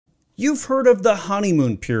You've heard of the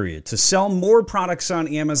honeymoon period. To sell more products on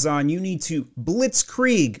Amazon, you need to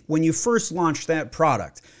blitzkrieg when you first launch that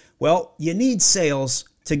product. Well, you need sales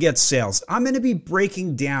to get sales. I'm going to be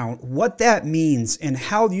breaking down what that means and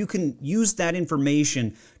how you can use that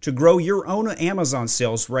information to grow your own Amazon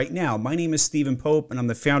sales right now. My name is Stephen Pope, and I'm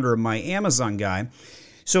the founder of My Amazon Guy.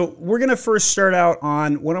 So we're going to first start out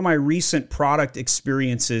on one of my recent product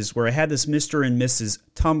experiences where I had this Mr. and Mrs.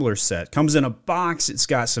 tumbler set. Comes in a box. It's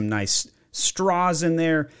got some nice straws in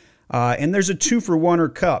there. And there's a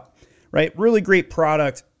 2-for-1 cup, right? Really great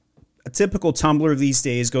product. A typical tumbler these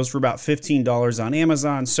days goes for about $15 on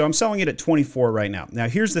Amazon. So I'm selling it at $24 right now. Now,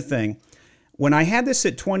 here's the thing. When I had this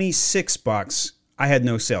at $26, I had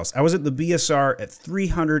no sales. I was at the BSR at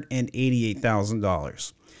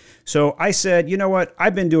 $388,000. So I said, you know what?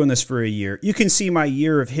 I've been doing this for a year. You can see my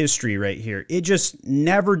year of history right here. It just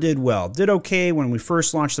never did well. Did okay when we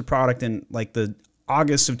first launched the product in like the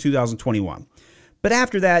August of 2021. But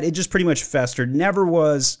after that, it just pretty much festered. Never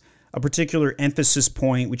was a particular emphasis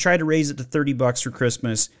point. We tried to raise it to $30 for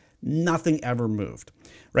Christmas. Nothing ever moved,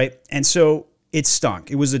 right? And so it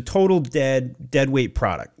stunk. It was a total dead weight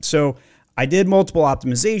product. So I did multiple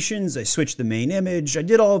optimizations. I switched the main image. I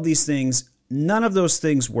did all of these things. None of those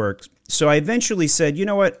things worked. So I eventually said, you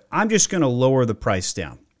know what? I'm just going to lower the price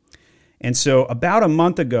down. And so about a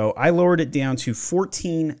month ago, I lowered it down to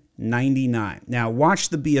 $14.99. Now watch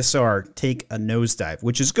the BSR take a nosedive,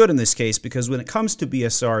 which is good in this case because when it comes to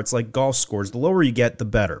BSR, it's like golf scores. The lower you get, the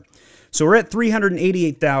better. So we're at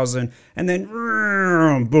 $388,000 and then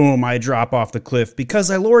boom, I drop off the cliff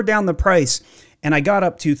because I lowered down the price. And I got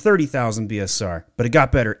up to 30,000 BSR, but it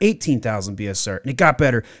got better, 18,000 BSR, and it got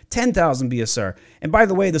better, 10,000 BSR. And by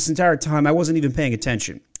the way, this entire time, I wasn't even paying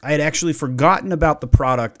attention. I had actually forgotten about the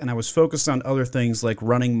product, and I was focused on other things like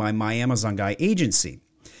running my Amazon Guy agency.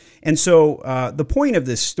 And so the point of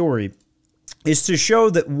this story is to show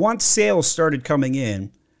that once sales started coming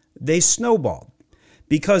in, they snowballed.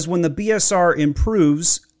 Because when the BSR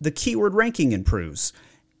improves, the keyword ranking improves.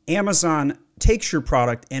 Amazon takes your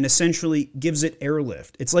product and essentially gives it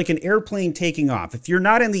airlift. It's like an airplane taking off. If you're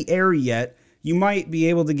not in the air yet, you might be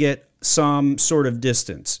able to get some sort of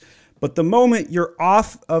distance. But the moment you're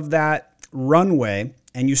off of that runway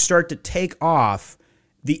and you start to take off,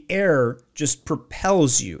 the air just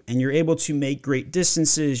propels you and you're able to make great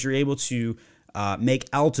distances. You're able to make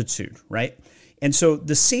altitude, right? And so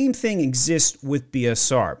the same thing exists with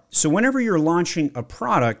BSR. So whenever you're launching a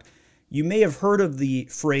product, you may have heard of the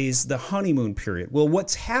phrase, the honeymoon period. Well,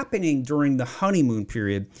 what's happening during the honeymoon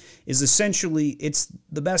period is essentially it's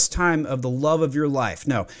the best time of the love of your life.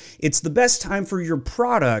 No, it's the best time for your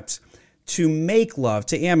product to make love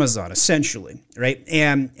to Amazon, essentially, right?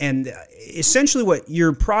 And essentially what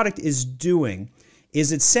your product is doing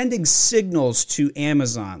is it's sending signals to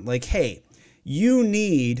Amazon like, hey, you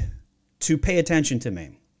need to pay attention to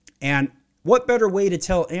me. And what better way to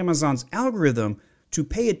tell Amazon's algorithm to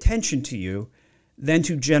pay attention to you than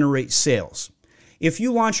to generate sales? If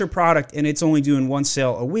you launch a product and it's only doing one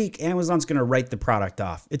sale a week, Amazon's going to write the product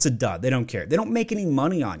off. It's a dud. They don't care. They don't make any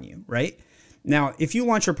money on you, right? Now, if you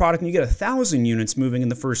launch a product and you get 1,000 units moving in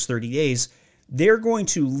the first 30 days, they're going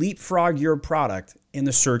to leapfrog your product in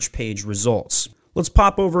the search page results. Let's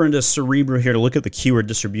pop over into Cerebro here to look at the keyword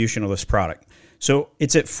distribution of this product. So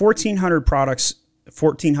it's at 1,400 products,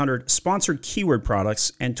 1,400 sponsored keyword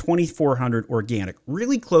products, and 2,400 organic.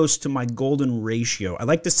 Really close to my golden ratio. I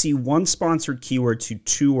like to see 1 sponsored keyword to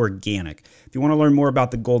 2 organic. If you want to learn more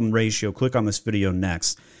about the golden ratio, click on this video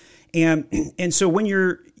next. And so when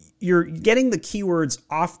you're getting the keywords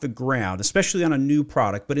off the ground, especially on a new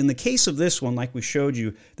product, but in the case of this one, like we showed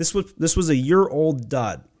you, this was a year-old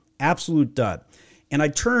dud, absolute dud. And I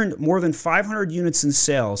turned more than 500 units in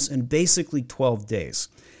sales in basically 12 days.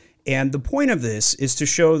 And the point of this is to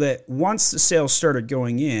show that once the sales started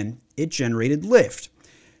going in, it generated lift.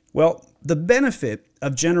 Well, the benefit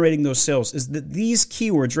of generating those sales is that these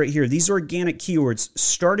keywords right here, these organic keywords,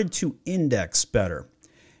 started to index better.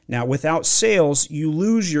 Now, without sales, you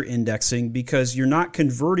lose your indexing because you're not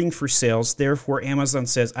converting for sales. Therefore, Amazon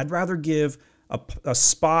says, I'd rather give a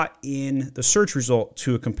spot in the search result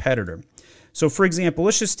to a competitor. So, for example,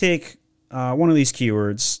 let's just take one of these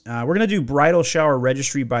keywords. We're going to do bridal shower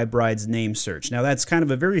registry by bride's name search. Now, that's kind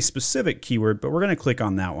of a very specific keyword, but we're going to click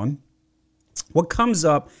on that one. What comes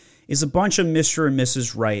up is a bunch of Mr. and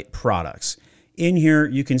Mrs. Right products. In here,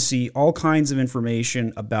 you can see all kinds of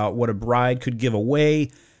information about what a bride could give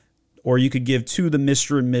away, or you could give to the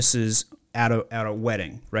Mr. and Mrs. at a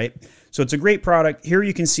wedding, right? So it's a great product. Here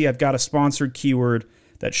you can see I've got a sponsored keyword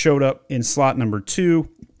that showed up in slot number 2.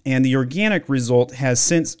 and the organic result has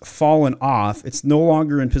since fallen off. It's no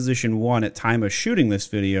longer in position 1 at time of shooting this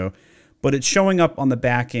video, but it's showing up on the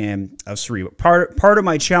back end of Cerebo. Part of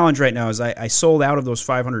my challenge right now is I sold out of those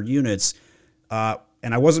 500 units,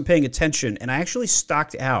 and I wasn't paying attention, and I actually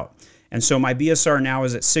stocked out. And so my BSR now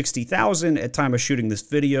is at 60,000 at time of shooting this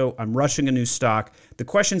video. I'm rushing a new stock. The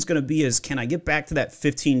question is going to be can I get back to that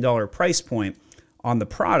 $15 price point on the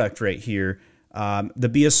product right here, the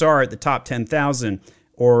BSR at the top 10,000,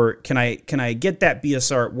 or can I get that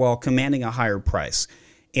BSR while commanding a higher price?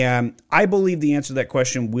 And I believe the answer to that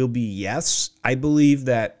question will be yes. I believe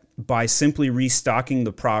that by simply restocking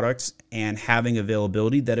the products and having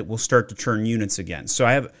availability, that it will start to turn units again. So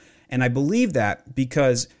I believe that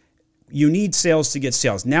because you need sales to get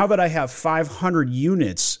sales. Now that I have 500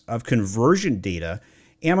 units of conversion data,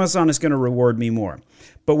 Amazon is going to reward me more.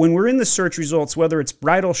 But when we're in the search results, whether it's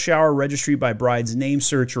bridal shower registry by brides, name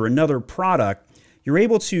search, or another product, you're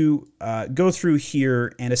able to go through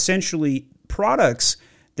here, and essentially products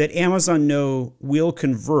that Amazon know will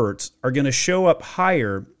convert are going to show up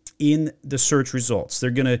higher in the search results.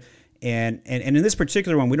 They're going to, and in this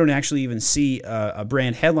particular one, we don't actually even see a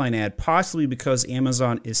brand headline ad, possibly because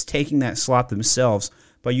Amazon is taking that slot themselves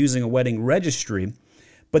by using a wedding registry.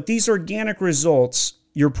 But these organic results,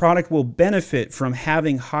 your product will benefit from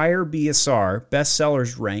having higher BSR, best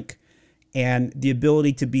sellers rank, and the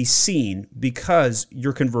ability to be seen because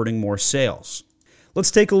you're converting more sales. Let's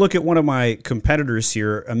take a look at one of my competitors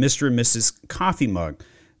here, a Mr. and Mrs. coffee mug.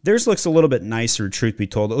 Theirs looks a little bit nicer, truth be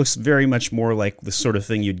told. It looks very much more like the sort of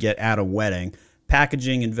thing you'd get at a wedding.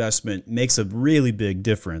 Packaging investment makes a really big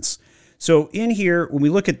difference. So in here, when we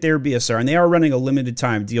look at their BSR, and they are running a limited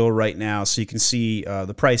time deal right now, so you can see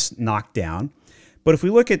the price knocked down. But if we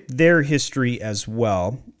look at their history as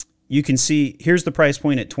well, you can see here's the price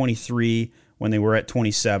point at 23 when they were at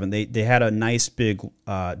 27. They had a nice big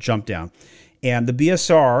jump down. And the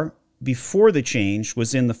BSR before the change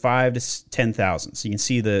was in the 5 to 10,000. So you can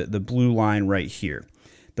see the blue line right here.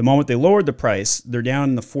 The moment they lowered the price, they're down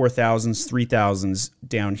in the 4,000s, 3,000s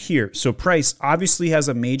down here. So price obviously has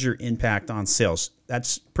a major impact on sales.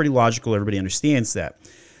 That's pretty logical. Everybody understands that.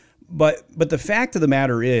 But the fact of the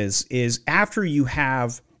matter is after you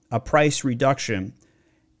have a price reduction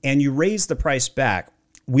and you raise the price back,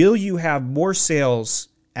 will you have more sales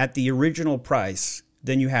at the original price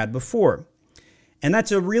than you had before? And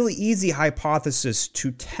that's a really easy hypothesis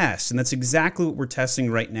to test, and that's exactly what we're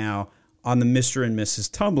testing right now on the Mr. and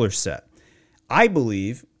Mrs. Tumbler set. I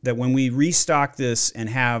believe that when we restock this and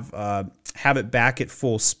have it back at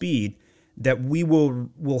full speed, that we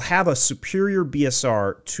will have a superior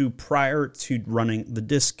BSR to prior to running the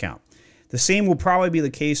discount. The same will probably be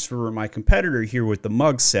the case for my competitor here with the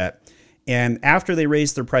mug set. And after they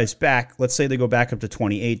raise their price back, let's say they go back up to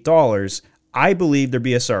 $28, I believe their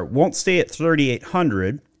BSR won't stay at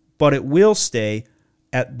 3,800, but it will stay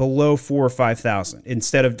at below 4,000 or 5,000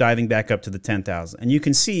 instead of diving back up to the 10,000. And you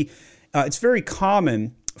can see it's very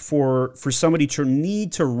common for somebody to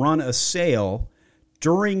need to run a sale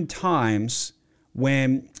during times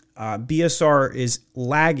when BSR is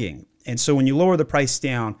lagging. And so when you lower the price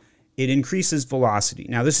down, it increases velocity.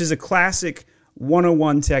 Now, this is a classic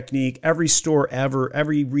 101 technique. Every store ever,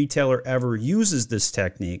 every retailer ever uses this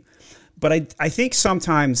technique. But I think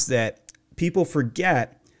sometimes that people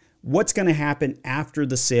forget what's going to happen after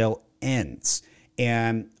the sale ends.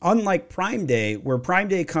 And unlike Prime Day, where Prime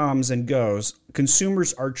Day comes and goes,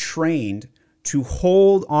 consumers are trained to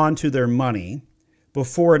hold on to their money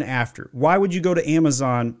before and after. Why would you go to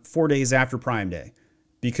Amazon 4 days after Prime Day?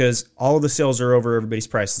 Because all of the sales are over, everybody's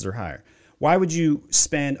prices are higher. Why would you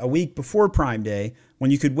spend a week before Prime Day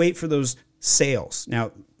when you could wait for those sales?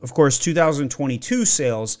 Now, of course, 2022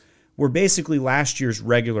 sales were basically last year's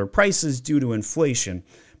regular prices due to inflation.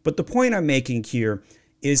 But the point I'm making here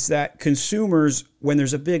is that consumers, when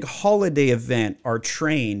there's a big holiday event, are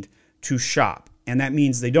trained to shop. And that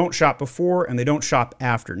means they don't shop before and they don't shop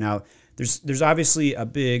after. Now, there's obviously a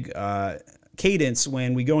big cadence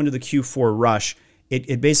when we go into the Q4 rush.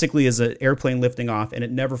 It basically is an airplane lifting off, and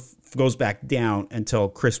it never goes back down until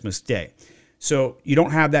Christmas Day. So you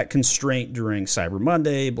don't have that constraint during Cyber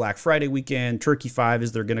Monday, Black Friday weekend, Turkey 5,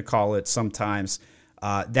 as they're going to call it sometimes.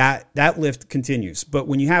 That lift continues. But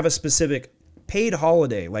when you have a specific paid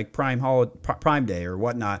holiday like Prime Day or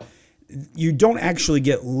whatnot, you don't actually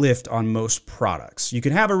get lift on most products. You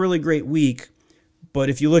can have a really great week, but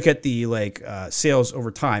if you look at the sales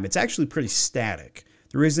over time, it's actually pretty static.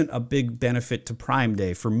 There isn't a big benefit to Prime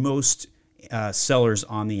Day for most sellers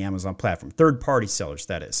on the Amazon platform, third-party sellers,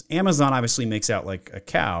 that is. Amazon obviously makes out like a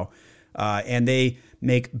cow, and they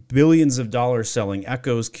make billions of dollars selling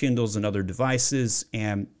Echoes, Kindles, and other devices,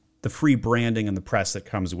 and the free branding and the press that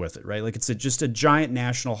comes with it, right? Like it's just a giant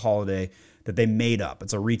national holiday that they made up.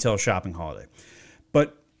 It's a retail shopping holiday.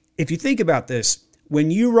 But if you think about this, when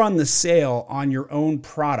you run the sale on your own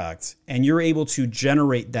product and you're able to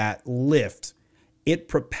generate that lift, it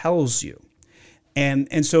propels you.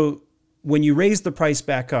 And so when you raise the price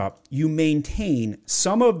back up, you maintain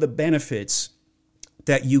some of the benefits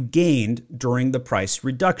that you gained during the price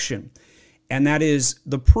reduction. And that is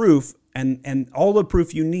the proof and all the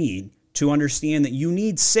proof you need to understand that you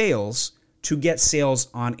need sales to get sales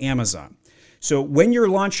on Amazon. So when you're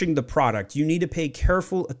launching the product, you need to pay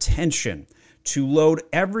careful attention to load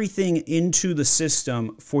everything into the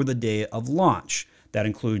system for the day of launch. That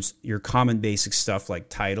includes your common basic stuff like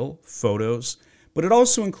title, photos, but it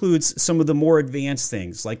also includes some of the more advanced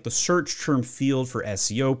things like the search term field for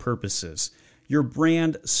SEO purposes, your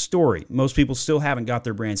brand story. Most people still haven't got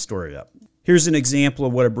their brand story up. Here's an example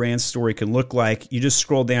of what a brand story can look like. You just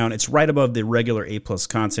scroll down. It's right above the regular A+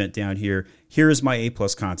 content down here. Here is my A+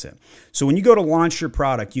 content. So when you go to launch your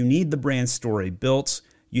product, you need the brand story built,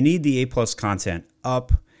 you need the A+ content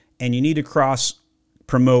up, and you need to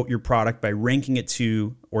cross-promote your product by ranking it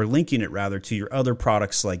to, or linking it rather, to your other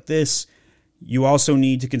products like this. You also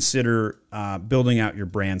need to consider building out your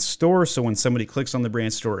brand store. So when somebody clicks on the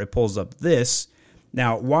brand store, it pulls up this.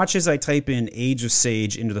 Now, watch as I type in Age of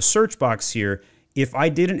Sage into the search box here. If I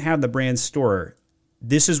didn't have the brand store,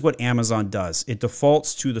 this is what Amazon does. It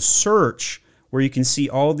defaults to the search where you can see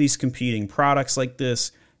all these competing products like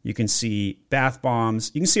this. You can see bath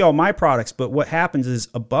bombs. You can see all my products, but what happens is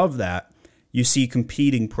above that, you see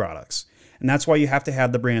competing products. And that's why you have to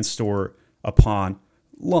have the brand store upon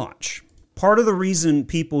launch. Part of the reason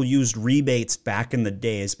people used rebates back in the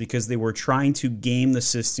day is because they were trying to game the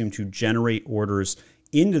system to generate orders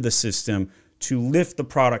into the system to lift the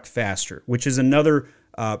product faster, which is another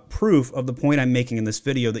proof of the point I'm making in this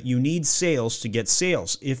video that you need sales to get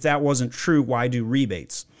sales. If that wasn't true, why do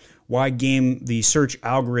rebates? Why game the search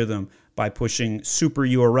algorithm by pushing super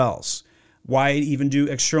URLs? Why even do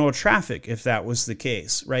external traffic if that was the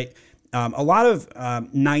case, right? A lot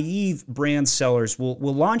of naive brand sellers will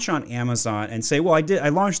launch on Amazon and say, well, I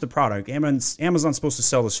launched the product. Amazon's supposed to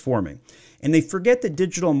sell this for me. And they forget that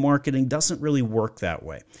digital marketing doesn't really work that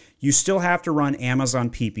way. You still have to run Amazon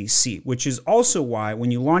PPC, which is also why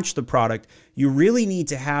when you launch the product, you really need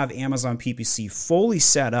to have Amazon PPC fully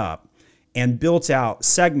set up and built out,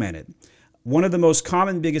 segmented. One of the most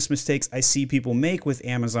common, biggest mistakes I see people make with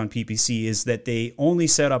Amazon PPC is that they only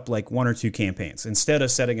set up like 1 or 2 campaigns instead of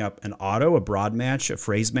setting up an auto, a broad match, a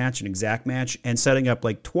phrase match, an exact match, and setting up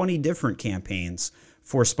like 20 different campaigns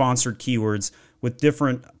for sponsored keywords with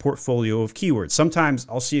different portfolio of keywords. Sometimes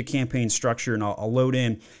I'll see a campaign structure and I'll load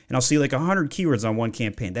in and I'll see like 100 keywords on one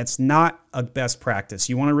campaign. That's not a best practice.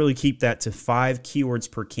 You want to really keep that to 5 keywords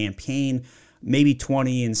per campaign, maybe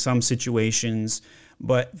 20 in some situations.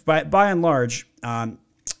 But by and large,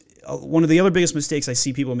 one of the other biggest mistakes I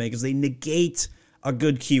see people make is they negate a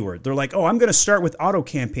good keyword. They're like, oh, I'm going to start with auto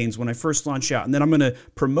campaigns when I first launch out, and then I'm going to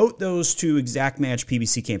promote those to exact match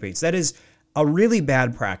PPC campaigns. That is a really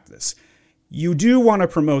bad practice. You do want to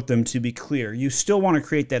promote them, to be clear. You still want to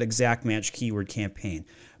create that exact match keyword campaign,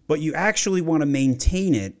 but you actually want to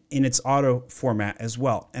maintain it in its auto format as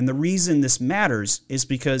well. And the reason this matters is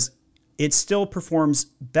because it still performs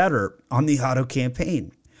better on the auto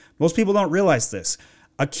campaign. Most people don't realize this.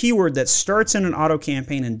 A keyword that starts in an auto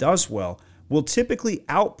campaign and does well will typically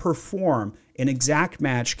outperform an exact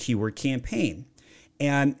match keyword campaign.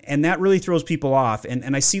 And that really throws people off.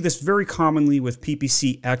 And I see this very commonly with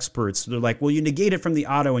PPC experts. They're like, well, you negate it from the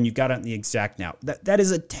auto and you got it in the exact now. That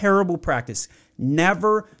is a terrible practice.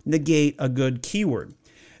 Never negate a good keyword.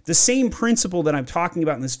 The same principle that I'm talking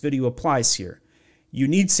about in this video applies here. You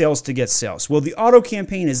need sales to get sales. Well, the auto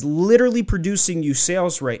campaign is literally producing you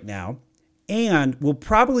sales right now and will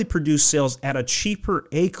probably produce sales at a cheaper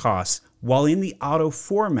ACoS while in the auto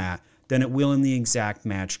format than it will in the exact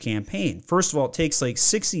match campaign. First of all, it takes like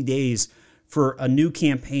 60 days for a new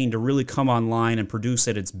campaign to really come online and produce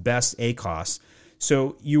at its best ACoS.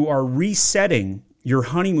 So you are resetting your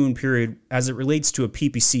honeymoon period as it relates to a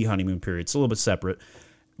PPC honeymoon period. It's a little bit separate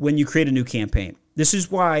when you create a new campaign. This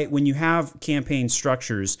is why when you have campaign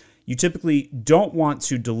structures, you typically don't want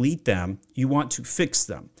to delete them. You want to fix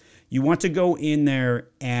them. You want to go in there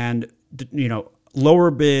and,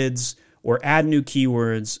 lower bids or add new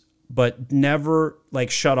keywords, but never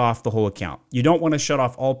like shut off the whole account. You don't want to shut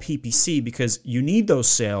off all PPC because you need those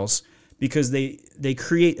sales because they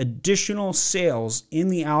create additional sales in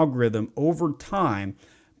the algorithm over time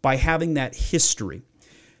by having that history.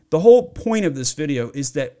 The whole point of this video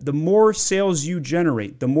is that the more sales you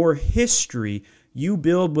generate, the more history you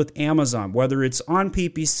build with Amazon, whether it's on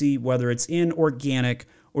PPC, whether it's in organic,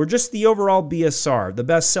 or just the overall BSR, the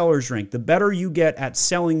best sellers rank. The better you get at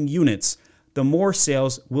selling units, the more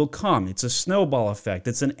sales will come. It's a snowball effect.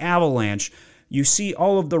 It's an avalanche. You see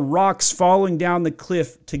all of the rocks falling down the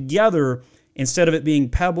cliff together. Instead of it being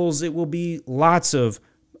pebbles, it will be lots of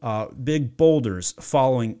big boulders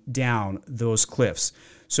falling down those cliffs.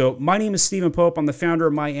 So my name is Stephen Pope. I'm the founder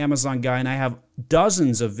of My Amazon Guy, and I have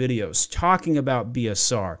dozens of videos talking about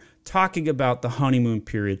BSR, talking about the honeymoon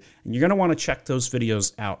period, and you're going to want to check those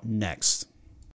videos out next.